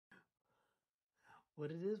What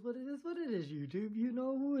it is, what it is, what it is, YouTube. You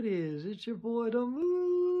know who it is. It's your boy, the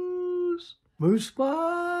Moose. Moose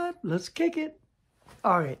Squad. Let's kick it.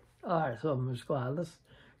 All right, so Moose Squad, let's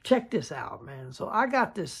check this out, man. So I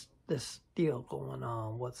got this deal going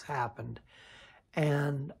on, what's happened.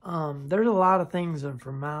 And there's a lot of things and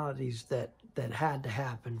formalities that had to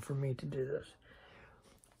happen for me to do this.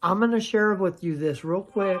 I'm going to share with you this real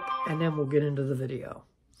quick, and then we'll get into the video.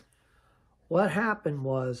 What happened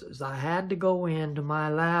was I had to go into my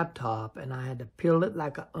laptop, and I had to peel it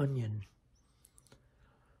like an onion.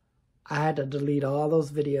 I had to delete all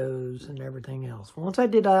those videos and everything else. Once I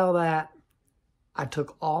did all that, I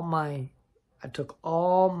took all my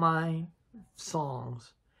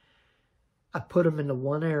songs. I put them into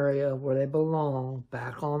one area where they belong,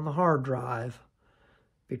 back on the hard drive,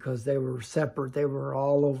 because they were separate. They were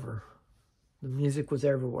all over. The music was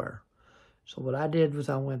everywhere. So what I did was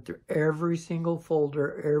I went through every single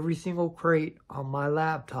folder, every single crate on my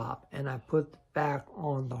laptop, and I put it back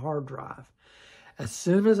on the hard drive. As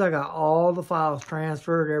soon as I got all the files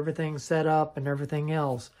transferred, everything set up and everything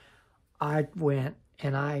else, I went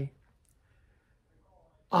and I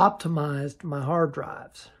optimized my hard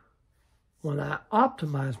drives. When I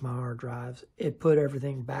optimized my hard drives, it put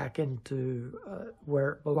everything back into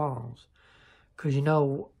where it belongs. Because, you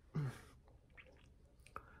know,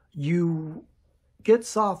 you get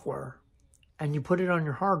software and you put it on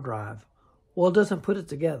your hard drive. Well, it doesn't put it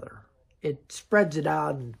together. It spreads it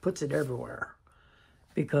out and puts it everywhere.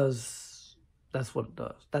 Because that's what it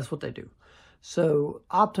does. That's what they do. So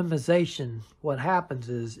optimization, what happens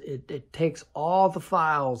is it takes all the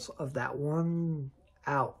files of that one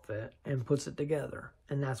outfit and puts it together,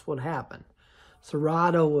 and that's what happened.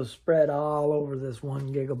 SERATO was spread all over this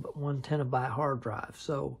 1 terabyte hard drive.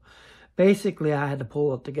 So basically I had to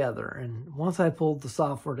pull it together, and once I pulled the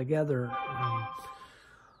software together,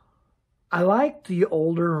 I like the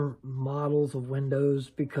older models of Windows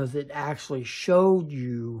because it actually showed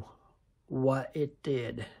you what it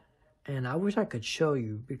did, and I wish I could show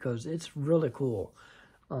you because it's really cool.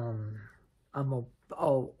 I'm a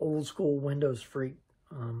old school Windows freak.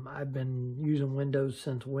 I've been using Windows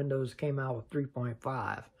since Windows came out with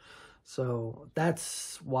 3.5. So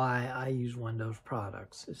that's why I use Windows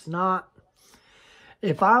products. It's not,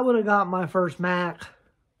 if I would have got my first Mac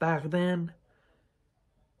back then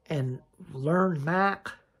and learned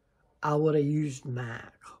Mac, I would have used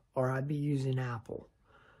Mac, or I'd be using Apple.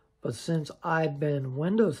 But since I've been a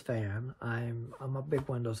Windows fan, I'm a big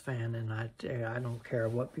Windows fan, and I don't care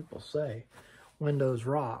what people say. Windows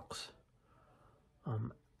rocks.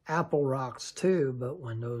 Apple rocks too, but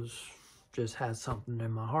Windows just has something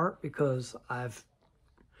in my heart because I've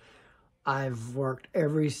worked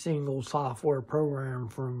every single software program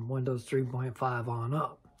from Windows 3.5 on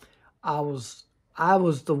up. I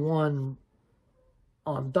was the one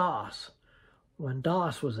on DOS when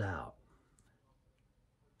DOS was out.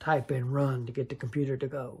 Type in run to get the computer to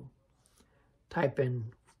go. Type in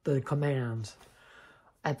the commands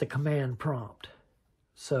at the command prompt.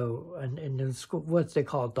 So, and in school, what they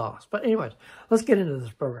call DOS. But anyways, let's get into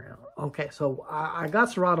this program. Okay, so I got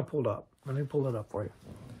SERATO pulled up. Let me pull it up for you.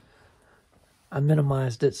 I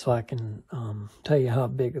minimized it so I can tell you how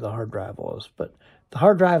big the hard drive was. But the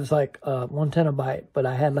hard drive is like 1 terabyte, but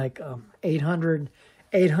I had like 800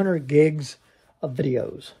 gigs of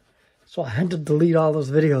videos. So I had to delete all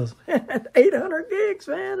those videos. 800 gigs,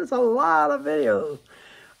 man. It's a lot of videos.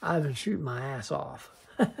 I've been shooting my ass off.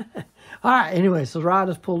 All right, anyway, so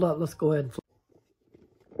SERATO's pulled up. Let's go ahead and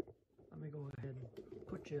let me go ahead and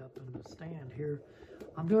put you up in the stand here.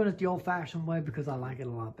 I'm doing it the old-fashioned way because I like it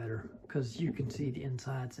a lot better because you can see the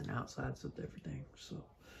insides and outsides of everything. So,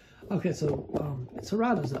 okay, so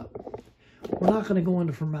SERATO's up. We're not going to go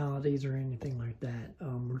into formalities or anything like that.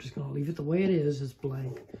 We're just going to leave it the way it is. It's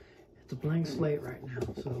blank. It's a blank slate right now,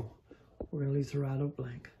 so we're going to leave SERATO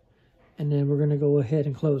blank. And then we're going to go ahead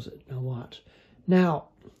and close it. Now watch. Now,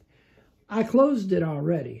 I closed it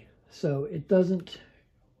already, so it doesn't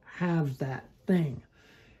have that thing.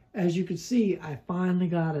 As you can see, I finally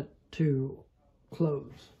got it to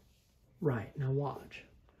close. Right, now watch.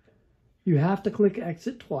 You have to click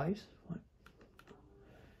exit twice.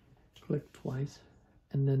 Click twice,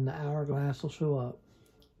 and then the hourglass will show up.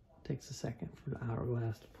 It takes a second for the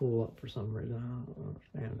hourglass to pull up for some reason. I don't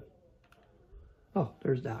understand it. Oh,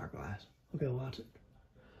 there's the hourglass. Okay, watch it.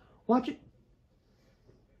 Watch it.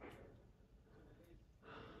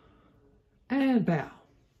 And bow.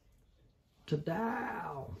 To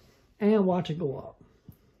down. And watch it go up.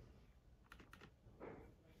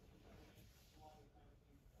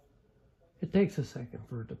 It takes a second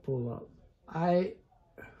for it to pull up.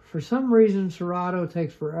 For some reason, SERATO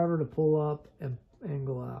takes forever to pull up, and and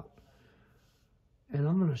go out. And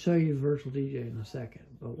I'm going to show you Virtual DJ in a second,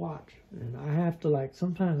 but watch. And I have to, like,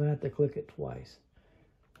 sometimes I have to click it twice.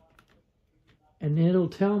 And it'll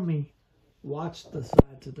tell me, watch the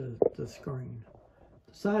sides of the screen.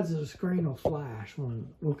 The sides of the screen will flash when,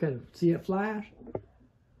 look at it. See it flash?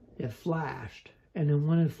 It flashed. And then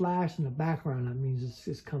when it flashed in the background, that means it's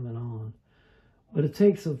just coming on. But it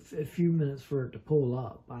takes a few minutes for it to pull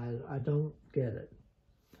up. I don't get it.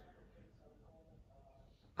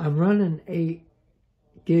 I'm running 8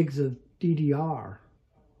 gigs of DDR,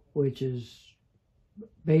 which is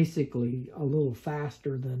basically a little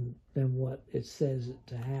faster than what it says it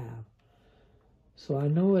to have. So I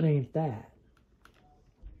know it ain't that.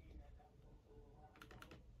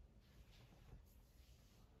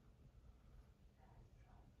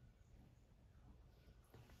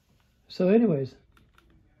 So anyways,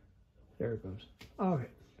 there it goes. Okay,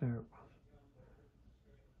 there it goes.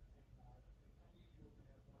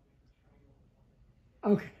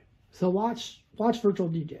 Okay, so watch Virtual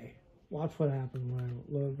DJ. Watch what happens when I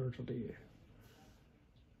load Virtual DJ.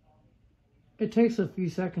 It takes a few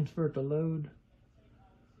seconds for it to load.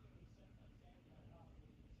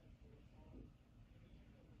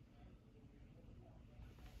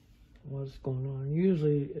 What's going on?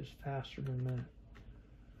 Usually it's faster than that.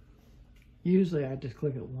 Usually I just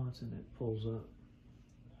click it once and it pulls up.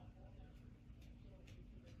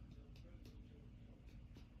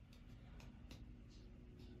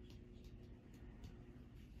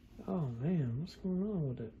 Oh man, what's going on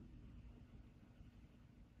with it?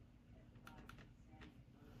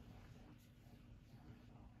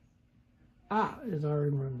 Ah, it's already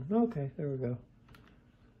running. Okay, there we go.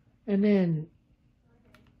 And then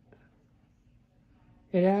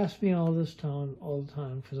it asks me all the time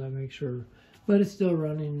because I make sure, but it's still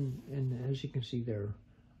running. And as you can see there,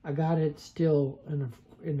 I got it still in a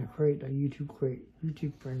crate, a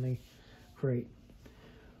YouTube friendly crate.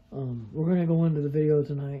 We're gonna go into the video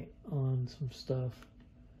tonight on some stuff,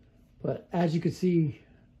 but as you can see,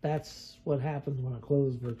 that's what happens when I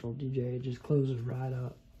close Virtual DJ. It just closes right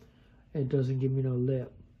up. It doesn't give me no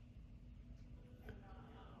lip.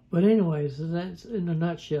 But anyways, that's in a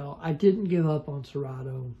nutshell. I didn't give up on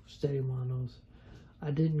Serato Steady Monos.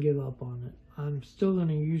 I didn't give up on it. I'm still going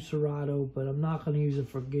to use Serato, but I'm not going to use it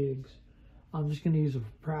for gigs. I'm just going to use it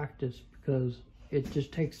for practice because it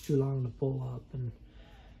just takes too long to pull up.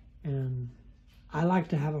 And I like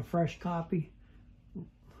to have a fresh copy.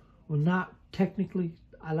 Well, not technically.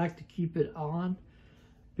 I like to keep it on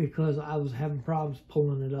because I was having problems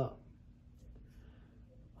pulling it up.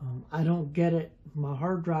 I don't get it. My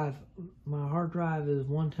hard drive is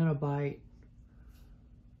 1 terabyte.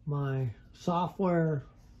 My software,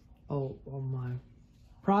 my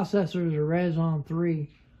processor is a Ryzen 3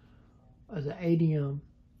 as an ADM.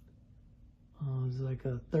 It's like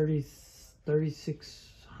a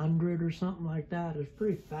 3600 or something like that. It's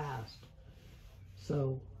pretty fast.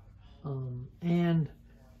 So, and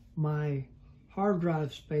my hard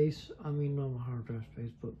drive space, I mean, not my hard drive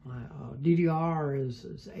space, but my DDR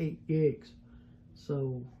is 8 gigs.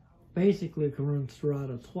 So basically it can run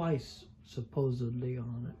Serato twice, supposedly,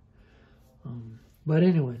 on it. But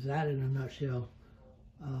anyways, that in a nutshell.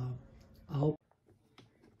 I hope.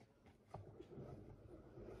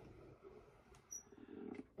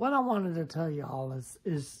 What I wanted to tell y'all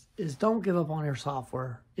is don't give up on your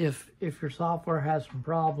software. If your software has some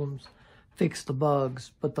problems, fix the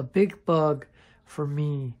bugs. But the big bug for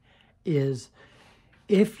me is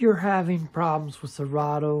if you're having problems with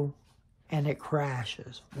Serato and it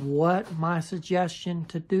crashes, what my suggestion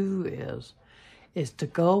to do is to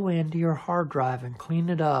go into your hard drive and clean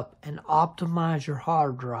it up and optimize your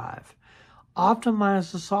hard drive.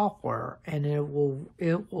 Optimize the software and it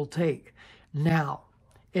will take. Now,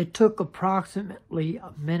 it took approximately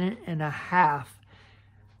a minute and a half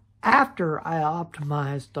after I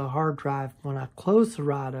optimized the hard drive when I closed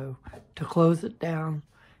Serato to close it down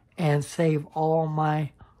and save all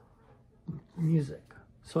my music.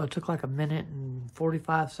 So it took like a minute and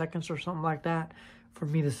 45 seconds or something like that for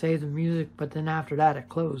me to save the music, but then after that it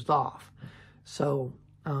closed off. So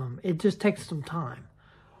it just takes some time.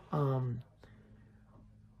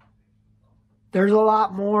 There's a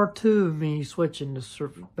lot more to me switching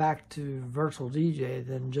back to Virtual DJ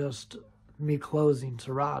than just me closing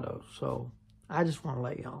Serato. So I just want to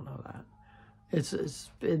let y'all know that.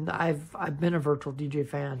 I've been a Virtual DJ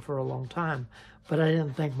fan for a long time, but I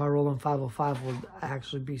didn't think my ROLAND 505 would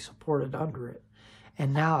actually be supported under it.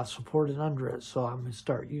 And now it's supported under it, so I'm going to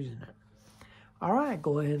start using it. All right,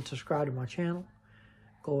 go ahead and subscribe to my channel.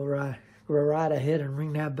 Go right ahead and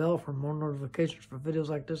ring that bell for more notifications for videos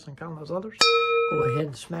like this and countless others. Go ahead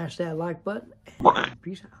and smash that like button. And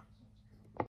peace out.